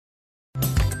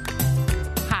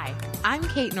I'm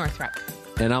Kate Northrup.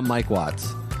 And I'm Mike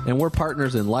Watts. And we're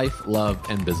partners in life, love,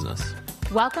 and business.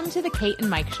 Welcome to the Kate and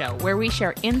Mike Show, where we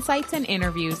share insights and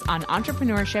interviews on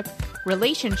entrepreneurship,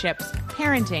 relationships,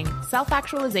 parenting,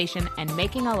 self-actualization, and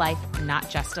making a life, not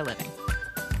just a living.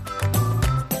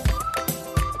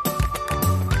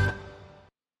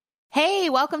 Hey,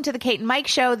 welcome to the Kate and Mike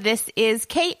Show. This is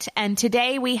Kate, and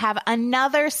today we have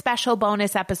another special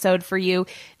bonus episode for you.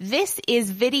 This is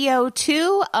video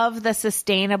 2 of the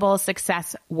Sustainable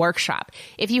Success Workshop.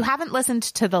 If you haven't listened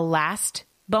to the last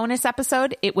bonus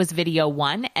episode, it was video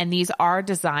 1, and these are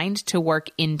designed to work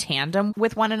in tandem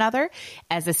with one another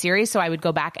as a series. So I would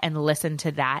go back and listen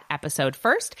to that episode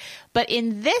first. But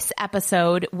in this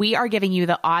episode, we are giving you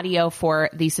the audio for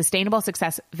the Sustainable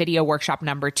Success Video Workshop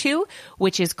number 2,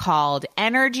 which is called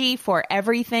Energy for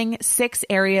Everything, 6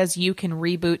 Areas You Can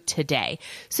Reboot Today.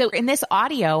 So in this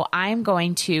audio, I'm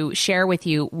going to share with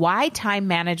you why time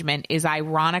management is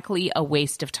ironically a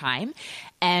waste of time,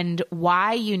 and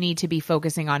why you need to be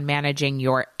focusing on managing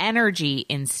your energy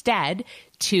instead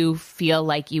to feel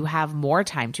like you have more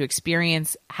time, to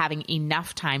experience having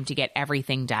enough time to get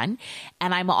everything done.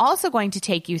 And I'm also going to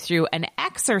take you through an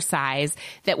exercise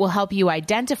that will help you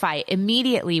identify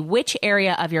immediately which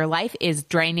area of your life is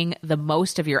draining the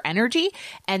most of your energy,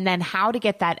 and then how to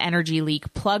get that energy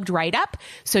leak plugged right up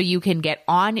so you can get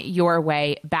on your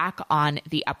way back on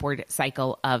the upward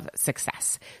cycle of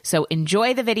success. So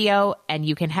enjoy the video, and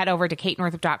you can head over to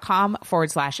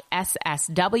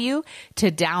katenorthrup.com/SSW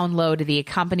to download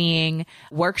the accompanying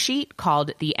worksheet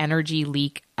called the Energy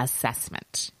Leak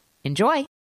Assessment. Enjoy.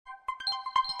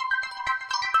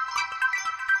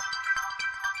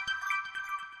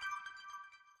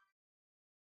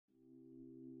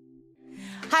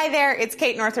 Hi there, it's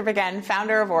Kate Northrup again,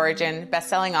 founder of Origin,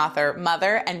 best-selling author,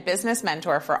 mother, and business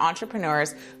mentor for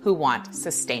entrepreneurs who want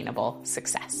sustainable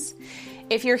success.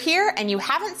 If you're here and you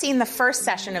haven't seen the first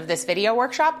session of this video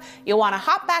workshop, you'll want to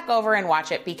hop back over and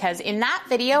watch it, because in that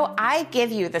video, I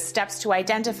give you the steps to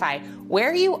identify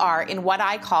where you are in what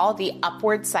I call the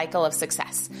upward cycle of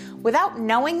success. Without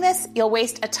knowing this, you'll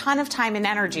waste a ton of time and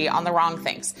energy on the wrong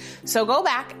things. So go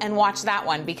back and watch that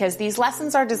one, because these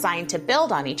lessons are designed to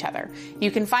build on each other. You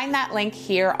can find that link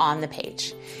here on the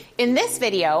page. In this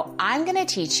video, I'm going to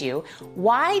teach you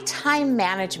why time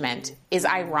management is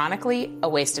ironically a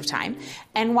waste of time,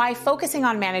 and why focusing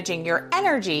on managing your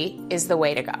energy is the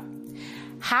way to go.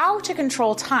 How to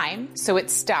control time so it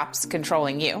stops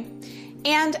controlling you,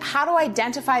 and how to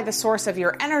identify the source of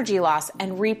your energy loss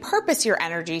and repurpose your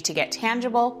energy to get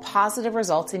tangible, positive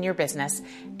results in your business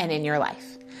and in your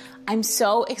life. I'm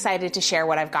so excited to share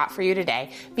what I've got for you today,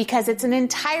 because it's an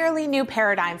entirely new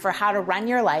paradigm for how to run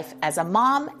your life as a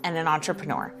mom and an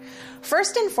entrepreneur.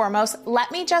 First and foremost,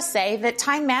 let me just say that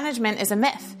time management is a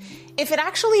myth. If it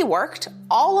actually worked,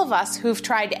 all of us who've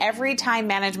tried every time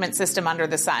management system under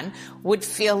the sun would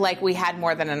feel like we had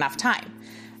more than enough time.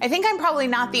 I think I'm probably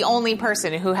not the only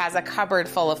person who has a cupboard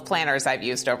full of planners I've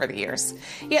used over the years.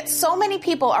 Yet so many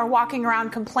people are walking around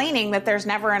complaining that there's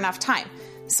never enough time.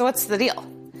 So what's the deal?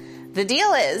 The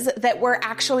deal is that we're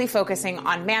actually focusing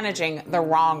on managing the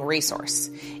wrong resource.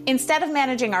 Instead of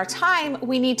managing our time,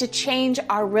 we need to change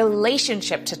our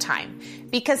relationship to time,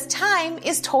 because time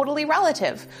is totally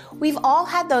relative. We've all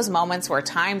had those moments where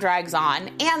time drags on,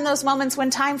 and those moments when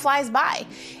time flies by.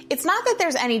 It's not that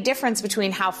there's any difference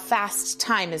between how fast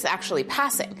time is actually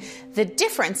passing. The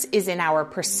difference is in our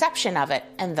perception of it,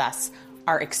 and thus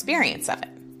our experience of it.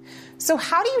 So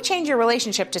how do you change your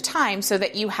relationship to time so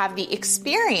that you have the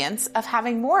experience of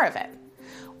having more of it?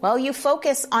 Well, you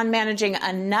focus on managing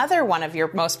another one of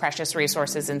your most precious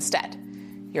resources instead,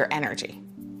 your energy.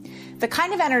 The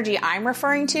kind of energy I'm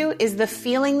referring to is the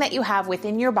feeling that you have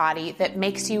within your body that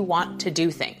makes you want to do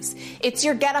things. It's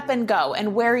your get up and go,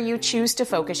 and where you choose to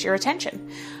focus your attention.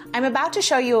 I'm about to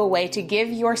show you a way to give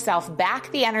yourself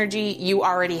back the energy you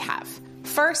already have.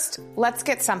 First, let's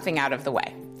get something out of the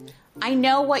way. I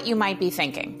know what you might be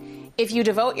thinking. If you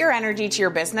devote your energy to your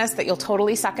business, that you'll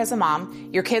totally suck as a mom.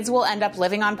 Your kids will end up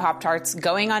living on Pop-Tarts,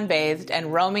 going unbathed,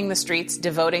 and roaming the streets,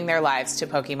 devoting their lives to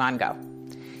Pokemon Go.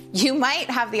 You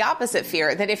might have the opposite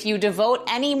fear, that if you devote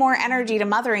any more energy to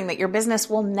mothering, that your business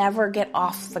will never get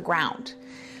off the ground.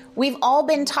 We've all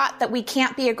been taught that we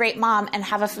can't be a great mom and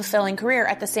have a fulfilling career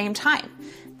at the same time.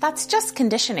 That's just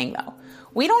conditioning, though.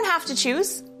 We don't have to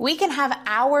choose. We can have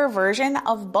our version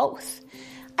of both.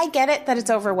 I get it that it's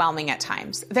overwhelming at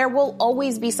times. There will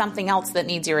always be something else that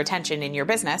needs your attention in your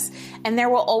business, and there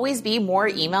will always be more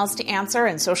emails to answer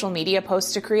and social media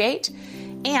posts to create.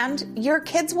 And your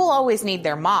kids will always need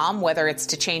their mom, whether it's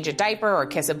to change a diaper or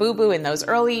kiss a boo-boo in those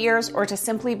early years, or to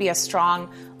simply be a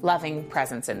strong, loving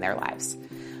presence in their lives.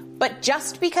 But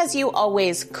just because you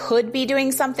always could be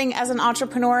doing something as an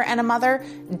entrepreneur and a mother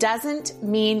doesn't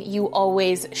mean you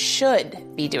always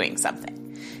should be doing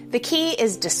something. The key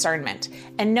is discernment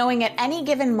and knowing at any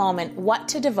given moment what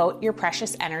to devote your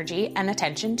precious energy and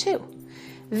attention to.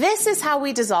 This is how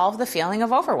we dissolve the feeling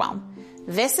of overwhelm.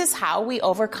 This is how we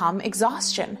overcome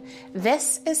exhaustion.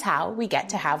 This is how we get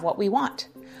to have what we want.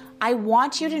 I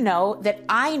want you to know that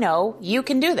I know you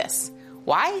can do this.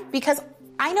 Why? Because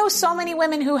I know so many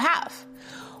women who have.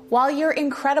 While you're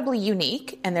incredibly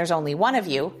unique, and there's only one of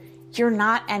you, you're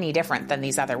not any different than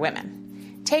these other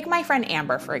women. Take my friend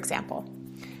Amber, for example.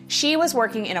 She was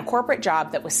working in a corporate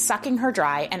job that was sucking her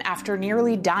dry, and after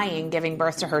nearly dying giving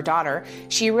birth to her daughter,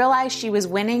 she realized she was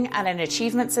winning at an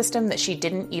achievement system that she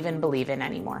didn't even believe in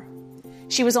anymore.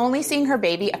 She was only seeing her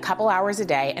baby a couple hours a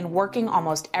day and working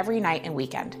almost every night and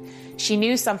weekend. She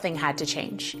knew something had to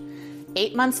change.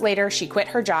 8 months later, she quit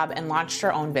her job and launched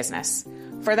her own business.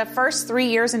 For the first 3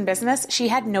 years in business, she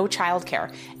had no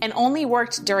childcare and only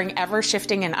worked during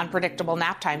ever-shifting and unpredictable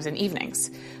nap times and evenings.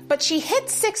 But she hit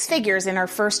 6 figures in her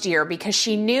first year because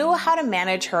she knew how to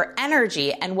manage her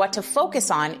energy and what to focus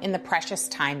on in the precious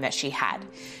time that she had.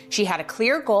 She had a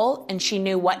clear goal and she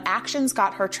knew what actions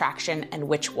got her traction and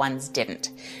which ones didn't.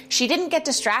 She didn't get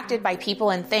distracted by people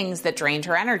and things that drained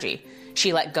her energy.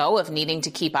 She let go of needing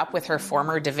to keep up with her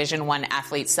former Division I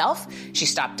athlete self. She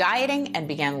stopped dieting and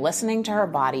began listening to her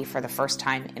body for the first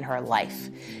time in her life.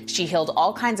 She healed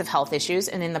all kinds of health issues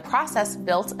and in the process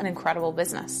built an incredible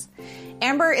business.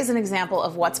 Amber is an example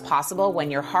of what's possible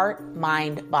when your heart,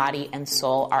 mind, body, and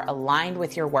soul are aligned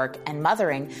with your work and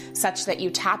mothering such that you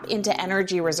tap into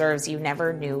energy reserves you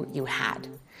never knew you had.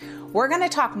 We're going to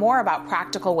talk more about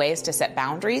practical ways to set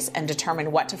boundaries and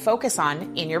determine what to focus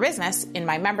on in your business in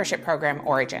my membership program,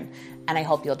 Origin, and I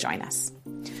hope you'll join us.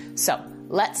 So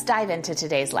let's dive into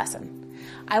today's lesson.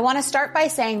 I want to start by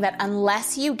saying that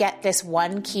unless you get this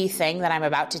one key thing that I'm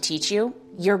about to teach you,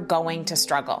 you're going to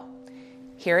struggle.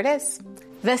 Here it is.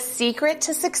 The secret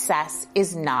to success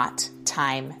is not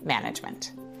time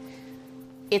management.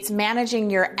 It's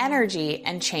managing your energy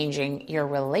and changing your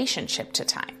relationship to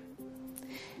time.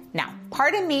 Now,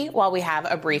 pardon me while we have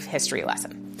a brief history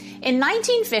lesson. In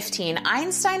 1915,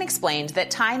 Einstein explained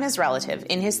that time is relative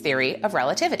in his theory of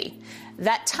relativity,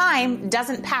 that time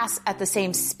doesn't pass at the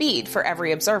same speed for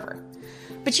every observer.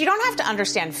 But you don't have to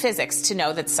understand physics to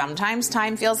know that sometimes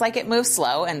time feels like it moves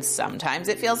slow and sometimes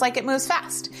it feels like it moves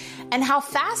fast. And how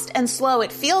fast and slow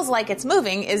it feels like it's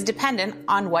moving is dependent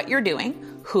on what you're doing,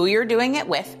 who you're doing it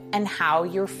with, and how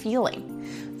you're feeling.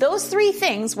 Those 3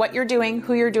 things, what you're doing,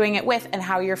 who you're doing it with, and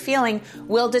how you're feeling,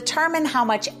 will determine how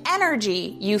much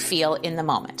energy you feel in the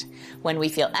moment. When we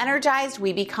feel energized,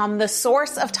 we become the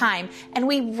source of time, and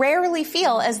we rarely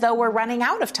feel as though we're running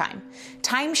out of time.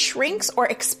 Time shrinks or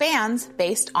expands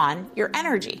based on your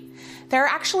energy. There are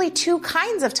actually 2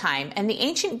 kinds of time, and the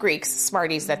ancient Greeks,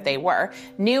 smarties that they were,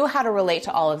 knew how to relate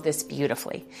to all of this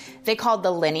beautifully. They called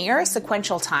the linear,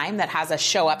 sequential time that has us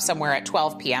show up somewhere at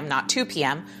 12 p.m., not 2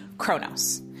 p.m.,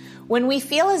 Chronos. When we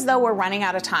feel as though we're running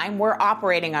out of time, we're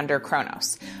operating under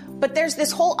Chronos. But there's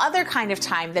this whole other kind of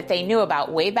time that they knew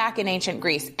about way back in ancient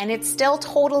Greece, and it still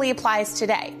totally applies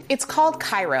today. It's called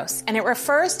Kairos, and it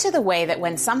refers to the way that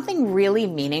when something really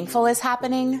meaningful is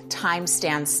happening, time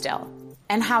stands still,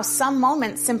 and how some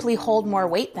moments simply hold more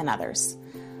weight than others.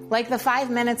 Like the 5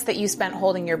 minutes that you spent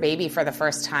holding your baby for the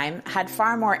first time had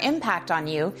far more impact on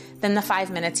you than the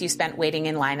 5 minutes you spent waiting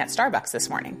in line at Starbucks this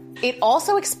morning. It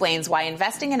also explains why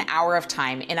investing an hour of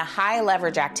time in a high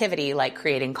leverage activity like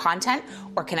creating content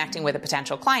or connecting with a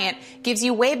potential client gives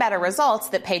you way better results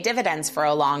that pay dividends for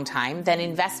a long time than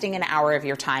investing an hour of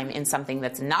your time in something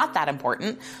that's not that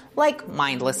important, like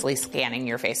mindlessly scanning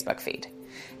your Facebook feed.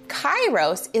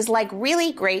 Kairos is like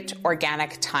really great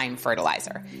organic time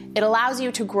fertilizer. It allows you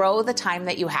to grow the time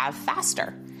that you have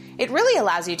faster. It really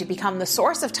allows you to become the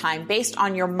source of time based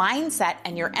on your mindset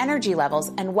and your energy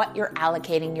levels and what you're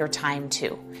allocating your time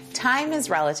to. Time is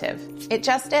relative. It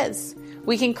just is.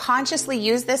 We can consciously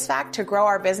use this fact to grow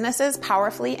our businesses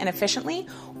powerfully and efficiently,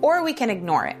 or we can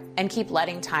ignore it and keep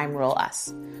letting time rule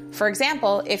us. For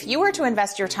example, if you were to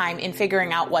invest your time in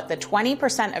figuring out what the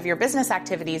 20% of your business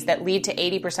activities that lead to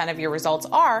 80% of your results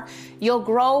are, you'll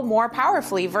grow more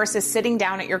powerfully versus sitting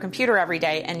down at your computer every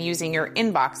day and using your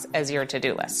inbox as your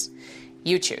to-do list.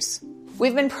 You choose.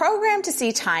 We've been programmed to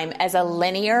see time as a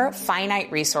linear,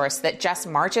 finite resource that just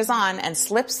marches on and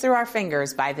slips through our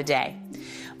fingers by the day.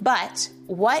 But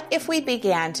what if we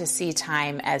began to see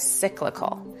time as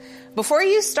cyclical? Before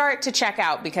you start to check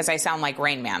out because I sound like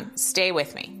Rain Man, stay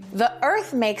with me. The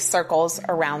Earth makes circles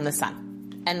around the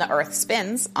sun, and the Earth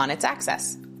spins on its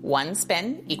axis. One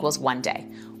spin equals 1 day.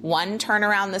 One turn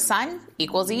around the sun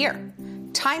equals a year.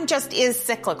 Time just is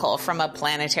cyclical from a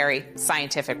planetary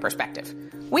scientific perspective.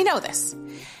 We know this.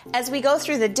 As we go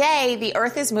through the day, the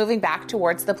Earth is moving back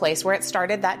towards the place where it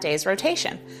started that day's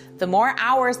rotation. The more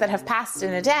hours that have passed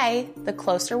in a day, the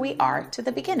closer we are to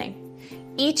the beginning.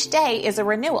 Each day is a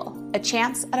renewal, a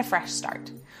chance at a fresh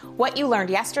start. What you learned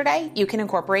yesterday, you can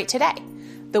incorporate today.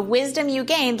 The wisdom you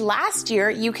gained last year,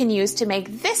 you can use to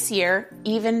make this year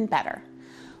even better.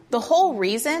 The whole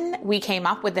reason we came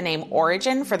up with the name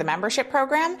Origin for the membership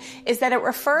program is that it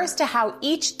refers to how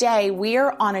each day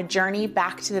we're on a journey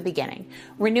back to the beginning,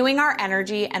 renewing our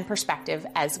energy and perspective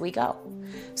as we go.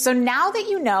 So now that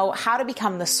you know how to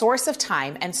become the source of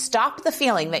time and stop the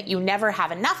feeling that you never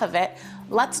have enough of it,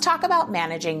 let's talk about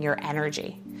managing your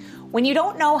energy. When you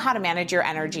don't know how to manage your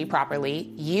energy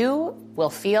properly, you will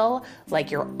feel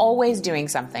like you're always doing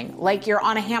something, like you're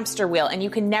on a hamster wheel and you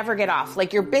can never get off,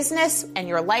 like your business and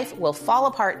your life will fall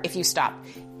apart if you stop,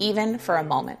 even for a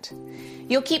moment.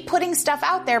 You'll keep putting stuff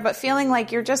out there, but feeling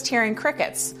like you're just hearing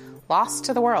crickets, lost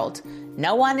to the world.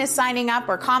 No one is signing up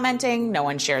or commenting, no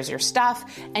one shares your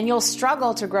stuff, and you'll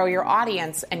struggle to grow your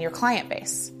audience and your client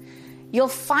base. You'll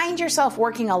find yourself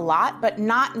working a lot, but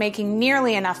not making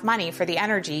nearly enough money for the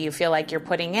energy you feel like you're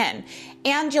putting in.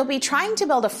 And you'll be trying to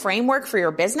build a framework for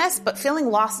your business, but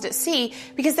feeling lost at sea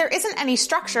because there isn't any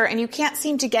structure and you can't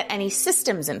seem to get any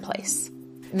systems in place.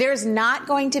 There's not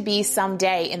going to be some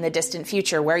day in the distant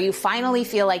future where you finally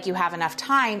feel like you have enough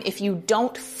time if you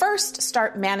don't first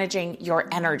start managing your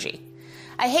energy.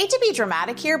 I hate to be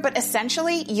dramatic here, but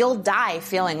essentially you'll die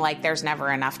feeling like there's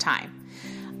never enough time.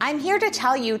 I'm here to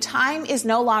tell you time is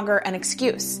no longer an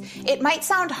excuse. It might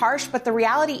sound harsh, but the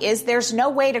reality is there's no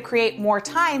way to create more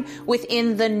time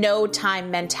within the no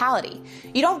time mentality.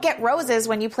 You don't get roses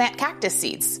when you plant cactus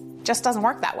seeds. It just doesn't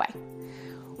work that way.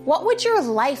 What would your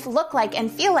life look like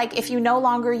and feel like if you no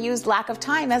longer used lack of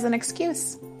time as an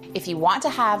excuse? If you want to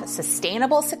have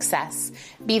sustainable success,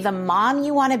 be the mom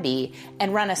you want to be,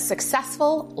 and run a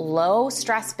successful,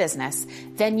 low-stress business,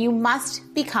 then you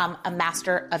must become a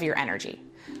master of your energy.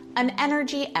 An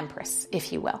energy empress,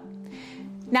 if you will.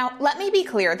 Now, let me be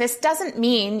clear, this doesn't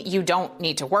mean you don't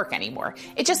need to work anymore.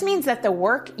 It just means that the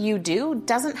work you do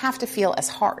doesn't have to feel as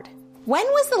hard. When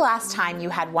was the last time you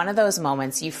had one of those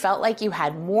moments you felt like you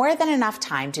had more than enough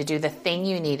time to do the thing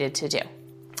you needed to do?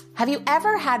 Have you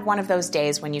ever had one of those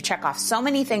days when you check off so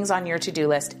many things on your to-do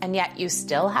list and yet you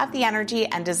still have the energy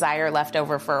and desire left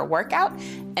over for a workout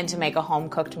and to make a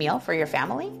home-cooked meal for your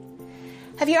family?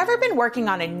 Have you ever been working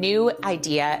on a new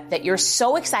idea that you're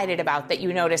so excited about that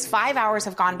you notice 5 hours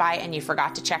have gone by and you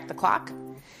forgot to check the clock?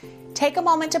 Take a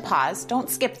moment to pause, don't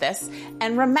skip this,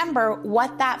 and remember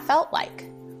what that felt like.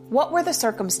 What were the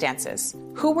circumstances?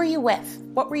 Who were you with?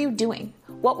 What were you doing?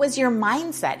 What was your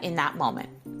mindset in that moment?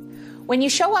 When you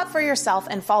show up for yourself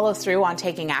and follow through on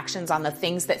taking actions on the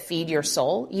things that feed your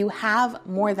soul, you have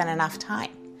more than enough time.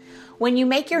 When you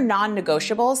make your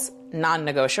non-negotiables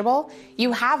non-negotiable,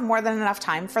 you have more than enough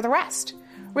time for the rest.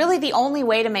 Really, the only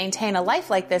way to maintain a life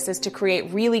like this is to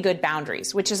create really good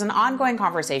boundaries, which is an ongoing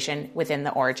conversation within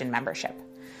the Origin membership.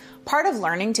 Part of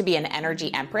learning to be an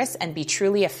energy empress and be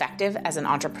truly effective as an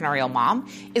entrepreneurial mom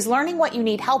is learning what you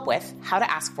need help with, how to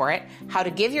ask for it, how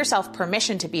to give yourself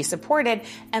permission to be supported,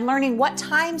 and learning what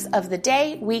times of the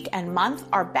day, week, and month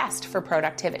are best for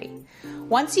productivity.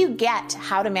 Once you get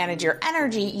how to manage your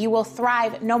energy, you will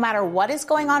thrive no matter what is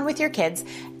going on with your kids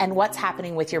and what's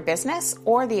happening with your business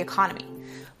or the economy.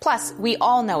 Plus, we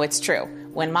all know it's true.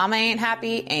 When mama ain't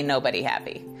happy, ain't nobody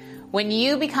happy. When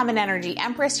you become an energy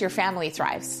empress, your family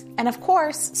thrives. And of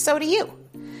course, so do you.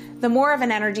 The more of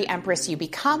an energy empress you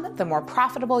become, the more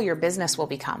profitable your business will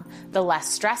become. The less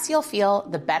stress you'll feel,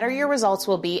 the better your results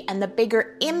will be, and the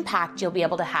bigger impact you'll be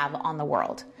able to have on the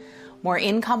world. More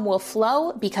income will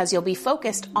flow because you'll be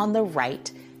focused on the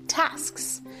right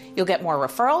tasks. You'll get more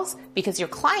referrals because your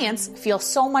clients feel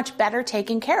so much better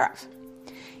taken care of.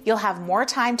 You'll have more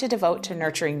time to devote to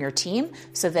nurturing your team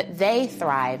so that they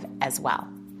thrive as well.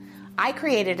 I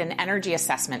created an energy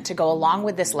assessment to go along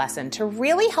with this lesson to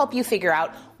really help you figure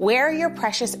out where your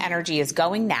precious energy is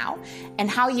going now and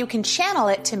how you can channel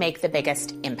it to make the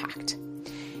biggest impact.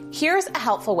 Here's a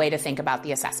helpful way to think about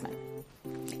the assessment.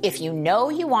 If you know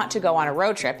you want to go on a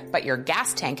road trip, but your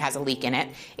gas tank has a leak in it,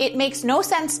 it makes no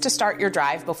sense to start your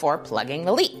drive before plugging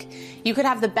the leak. You could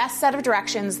have the best set of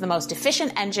directions, the most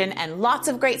efficient engine, and lots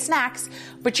of great snacks,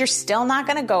 but you're still not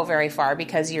going to go very far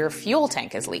because your fuel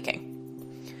tank is leaking.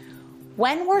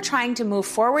 When we're trying to move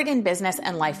forward in business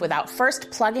and life without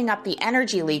first plugging up the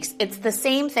energy leaks, it's the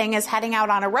same thing as heading out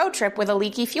on a road trip with a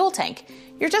leaky fuel tank.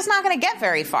 You're just not going to get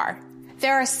very far.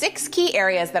 There are 6 key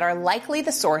areas that are likely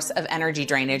the source of energy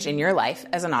drainage in your life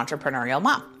as an entrepreneurial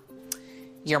mom.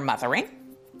 Your mothering,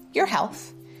 your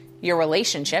health, your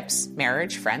relationships,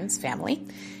 marriage, friends, family,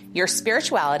 your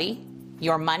spirituality,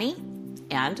 your money,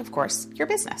 and of course, your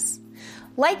business.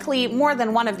 Likely, more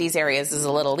than one of these areas is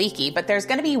a little leaky, but there's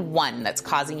going to be one that's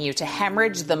causing you to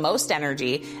hemorrhage the most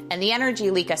energy, and the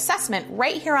energy leak assessment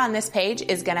right here on this page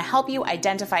is going to help you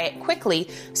identify it quickly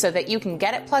so that you can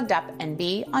get it plugged up and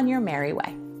be on your merry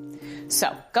way.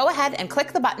 So go ahead and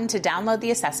click the button to download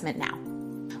the assessment now.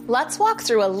 Let's walk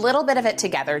through a little bit of it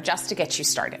together just to get you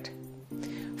started.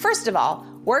 First of all,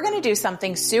 we're going to do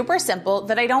something super simple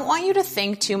that I don't want you to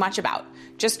think too much about.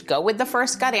 Just go with the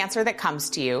first gut answer that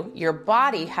comes to you. Your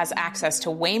body has access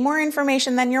to way more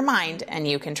information than your mind, and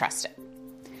you can trust it.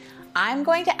 I'm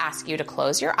going to ask you to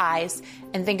close your eyes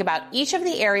and think about each of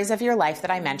the areas of your life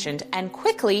that I mentioned and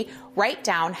quickly write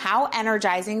down how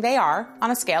energizing they are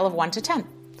on a scale of 1 to 10.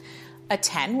 A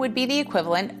 10 would be the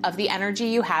equivalent of the energy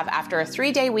you have after a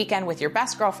 3-day weekend with your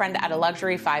best girlfriend at a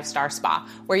luxury 5-star spa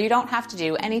where you don't have to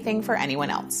do anything for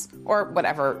anyone else, or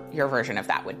whatever your version of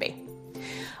that would be.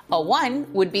 A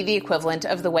 1 would be the equivalent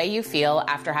of the way you feel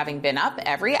after having been up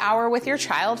every hour with your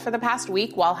child for the past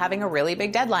week while having a really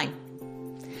big deadline.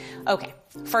 Okay,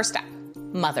 first up,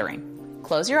 mothering.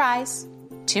 Close your eyes,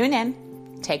 tune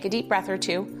in, take a deep breath or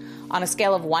two. On a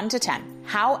scale of 1 to 10,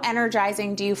 how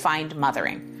energizing do you find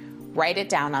mothering? Write it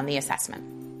down on the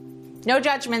assessment. No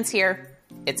judgments here.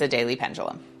 It's a daily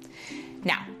pendulum.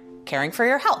 Now, caring for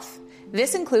your health.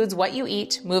 This includes what you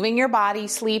eat, moving your body,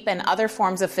 sleep, and other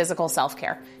forms of physical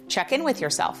self-care. Check in with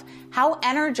yourself. How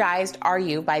energized are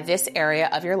you by this area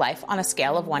of your life on a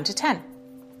scale of 1 to 10?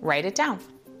 Write it down.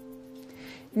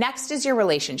 Next is your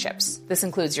relationships. This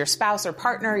includes your spouse or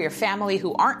partner, your family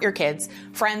who aren't your kids,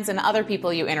 friends, and other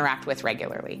people you interact with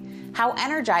regularly. How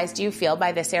energized do you feel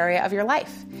by this area of your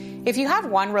life? If you have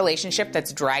one relationship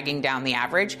that's dragging down the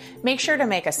average, make sure to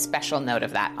make a special note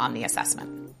of that on the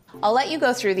assessment. I'll let you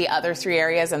go through the other 3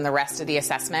 areas and the rest of the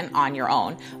assessment on your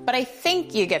own, but I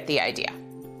think you get the idea.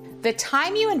 The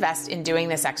time you invest in doing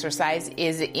this exercise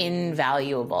is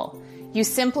invaluable. You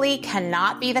simply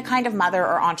cannot be the kind of mother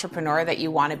or entrepreneur that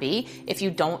you want to be if you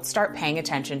don't start paying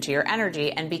attention to your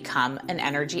energy and become an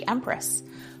energy empress.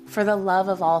 For the love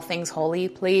of all things holy,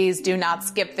 please do not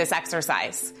skip this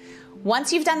exercise.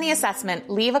 Once you've done the assessment,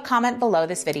 leave a comment below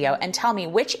this video and tell me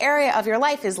which area of your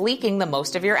life is leaking the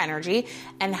most of your energy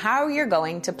and how you're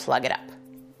going to plug it up.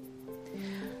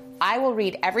 I will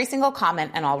read every single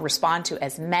comment and I'll respond to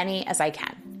as many as I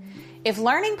can. If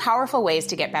learning powerful ways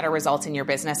to get better results in your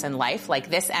business and life, like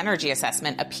this energy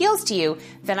assessment, appeals to you,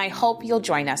 then I hope you'll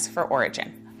join us for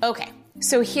Origin. Okay,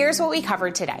 so here's what we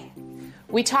covered today.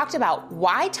 We talked about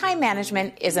why time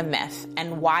management is a myth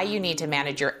and why you need to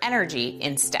manage your energy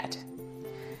instead.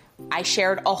 I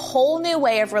shared a whole new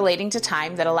way of relating to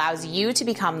time that allows you to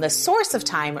become the source of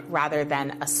time rather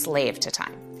than a slave to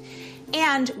time.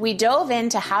 And we dove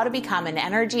into how to become an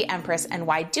energy empress and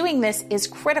why doing this is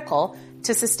critical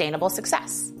to sustainable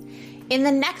success. In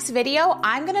the next video,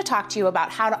 I'm going to talk to you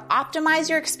about how to optimize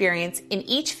your experience in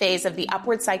each phase of the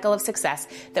upward cycle of success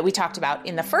that we talked about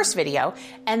in the first video,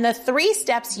 and the 3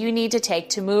 steps you need to take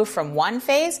to move from one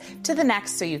phase to the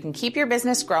next so you can keep your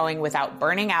business growing without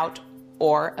burning out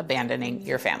or abandoning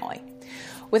your family.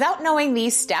 Without knowing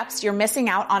these steps, you're missing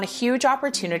out on a huge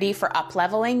opportunity for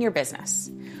up-leveling your business.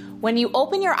 When you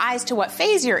open your eyes to what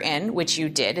phase you're in, which you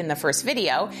did in the first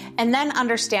video, and then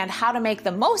understand how to make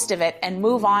the most of it and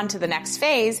move on to the next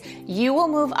phase, you will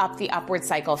move up the upward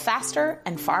cycle faster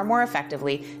and far more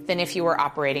effectively than if you were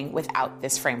operating without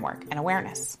this framework and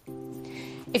awareness.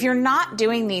 If you're not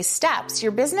doing these steps,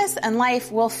 your business and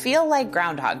life will feel like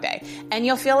Groundhog Day, and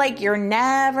you'll feel like you're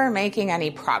never making any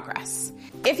progress.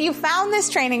 If you found this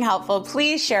training helpful,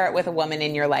 please share it with a woman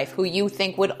in your life who you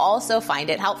think would also find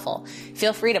it helpful.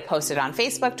 Feel free to post it on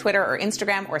Facebook, Twitter, or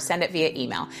Instagram, or send it via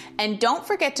email. And don't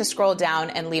forget to scroll down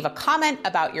and leave a comment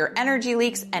about your energy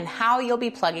leaks and how you'll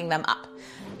be plugging them up.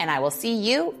 And I will see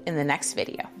you in the next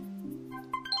video.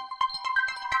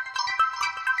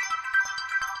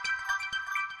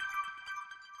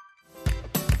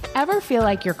 Ever feel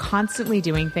like you're constantly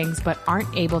doing things but aren't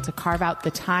able to carve out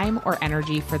the time or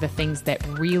energy for the things that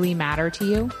really matter to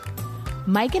you?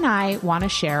 Mike and I want to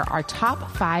share our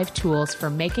top 5 tools for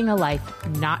making a life,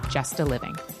 not just a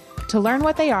living. To learn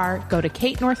what they are, go to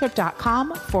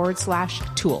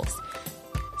katenorthrup.com/tools.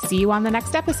 See you on the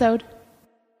next episode.